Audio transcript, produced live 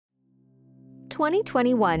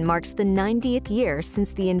2021 marks the 90th year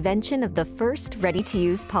since the invention of the first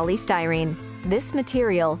ready-to-use polystyrene. This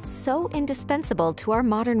material, so indispensable to our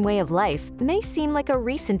modern way of life, may seem like a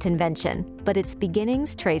recent invention, but its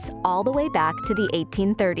beginnings trace all the way back to the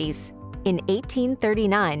 1830s. In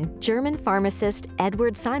 1839, German pharmacist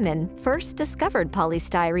Edward Simon first discovered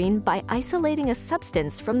polystyrene by isolating a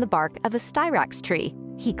substance from the bark of a styrax tree.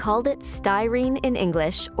 He called it styrene in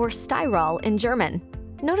English or styrol in German.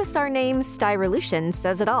 Notice our name Styrolution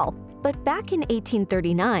says it all. But back in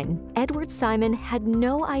 1839, Edward Simon had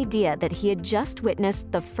no idea that he had just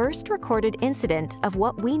witnessed the first recorded incident of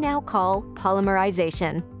what we now call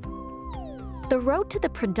polymerization. The road to the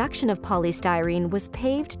production of polystyrene was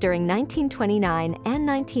paved during 1929 and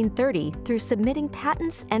 1930 through submitting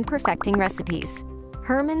patents and perfecting recipes.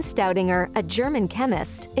 Hermann Staudinger, a German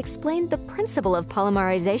chemist, explained the principle of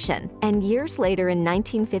polymerization, and years later in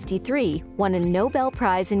 1953 won a Nobel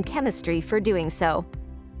Prize in Chemistry for doing so.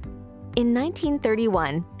 In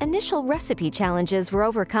 1931, initial recipe challenges were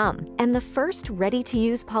overcome, and the first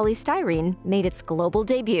ready-to-use polystyrene made its global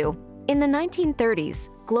debut. In the 1930s,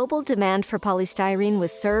 global demand for polystyrene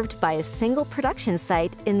was served by a single production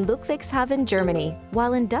site in Ludwigshafen, Germany,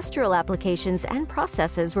 while industrial applications and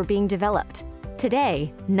processes were being developed.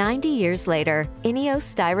 Today, 90 years later, INEOS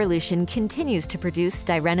Styrolution continues to produce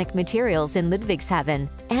styrenic materials in Ludwigshafen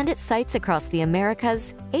and at sites across the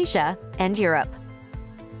Americas, Asia, and Europe.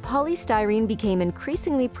 Polystyrene became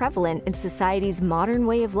increasingly prevalent in society's modern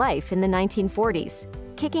way of life in the 1940s,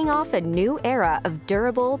 kicking off a new era of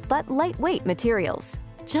durable but lightweight materials.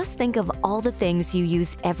 Just think of all the things you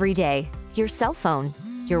use every day: your cell phone,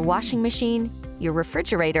 your washing machine, your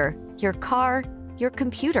refrigerator, your car, your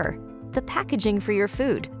computer, the packaging for your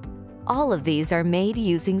food. All of these are made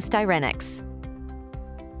using styrenics.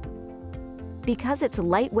 Because it's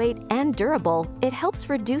lightweight and durable, it helps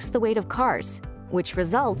reduce the weight of cars, which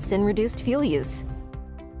results in reduced fuel use.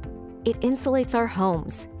 It insulates our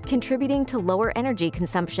homes, contributing to lower energy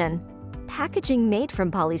consumption. Packaging made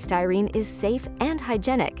from polystyrene is safe and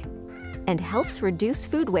hygienic, and helps reduce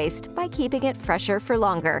food waste by keeping it fresher for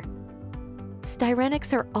longer.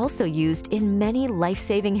 Styrenics are also used in many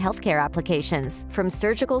life-saving healthcare applications, from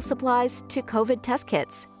surgical supplies to COVID test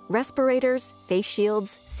kits, respirators, face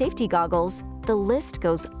shields, safety goggles. The list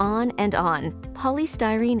goes on and on.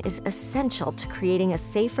 Polystyrene is essential to creating a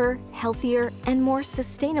safer, healthier, and more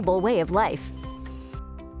sustainable way of life.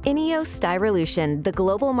 INEOS Styrolution, the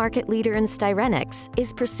global market leader in styrenics,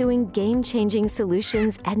 is pursuing game-changing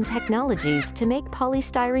solutions and technologies to make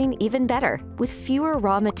polystyrene even better, with fewer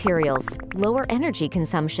raw materials, lower energy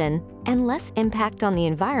consumption, and less impact on the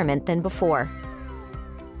environment than before.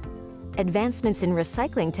 Advancements in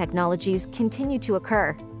recycling technologies continue to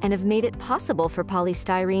occur and have made it possible for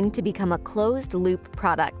polystyrene to become a closed-loop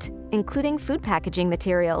product, including food packaging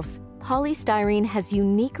materials. Polystyrene has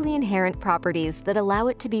uniquely inherent properties that allow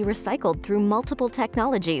it to be recycled through multiple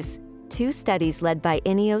technologies. Two studies led by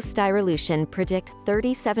INEOS Styrolution predict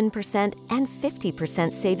 37% and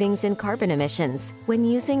 50% savings in carbon emissions when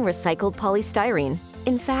using recycled polystyrene.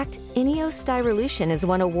 In fact, INEOS Styrolution has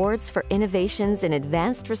won awards for innovations in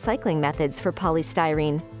advanced recycling methods for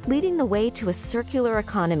polystyrene, leading the way to a circular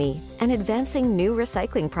economy and advancing new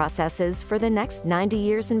recycling processes for the next 90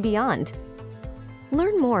 years and beyond.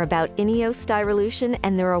 Learn more about INEOS Styrolution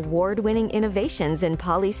and their award-winning innovations in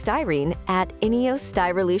polystyrene at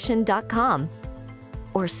ineosstyrolution.com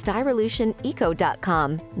or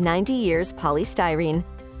styrolutioneco.com, 90 years polystyrene.